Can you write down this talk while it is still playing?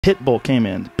Pitbull came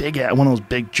in, one of those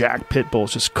big jack pit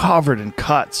bulls, just covered in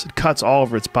cuts all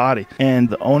over its body. And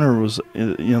the owner was,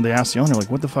 they asked the owner, like,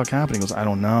 what the fuck happened? He goes, I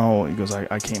don't know. He goes,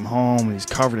 I came home and he's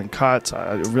covered in cuts.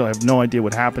 I really have no idea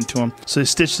what happened to him. So they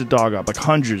stitched the dog up, like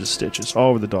hundreds of stitches all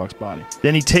over the dog's body.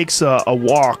 Then he takes a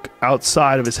walk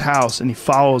outside of his house and he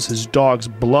follows his dog's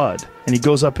blood. And he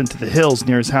goes up into the hills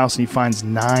near his house and he finds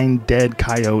 9 dead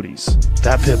coyotes.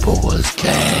 That Pitbull was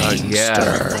gangster.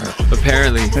 Yeah,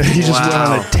 apparently. He just went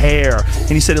on a tear. And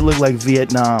he said it looked like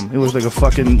Vietnam. It was like a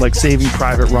fucking, like Saving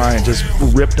Private Ryan, just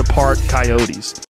ripped apart coyotes.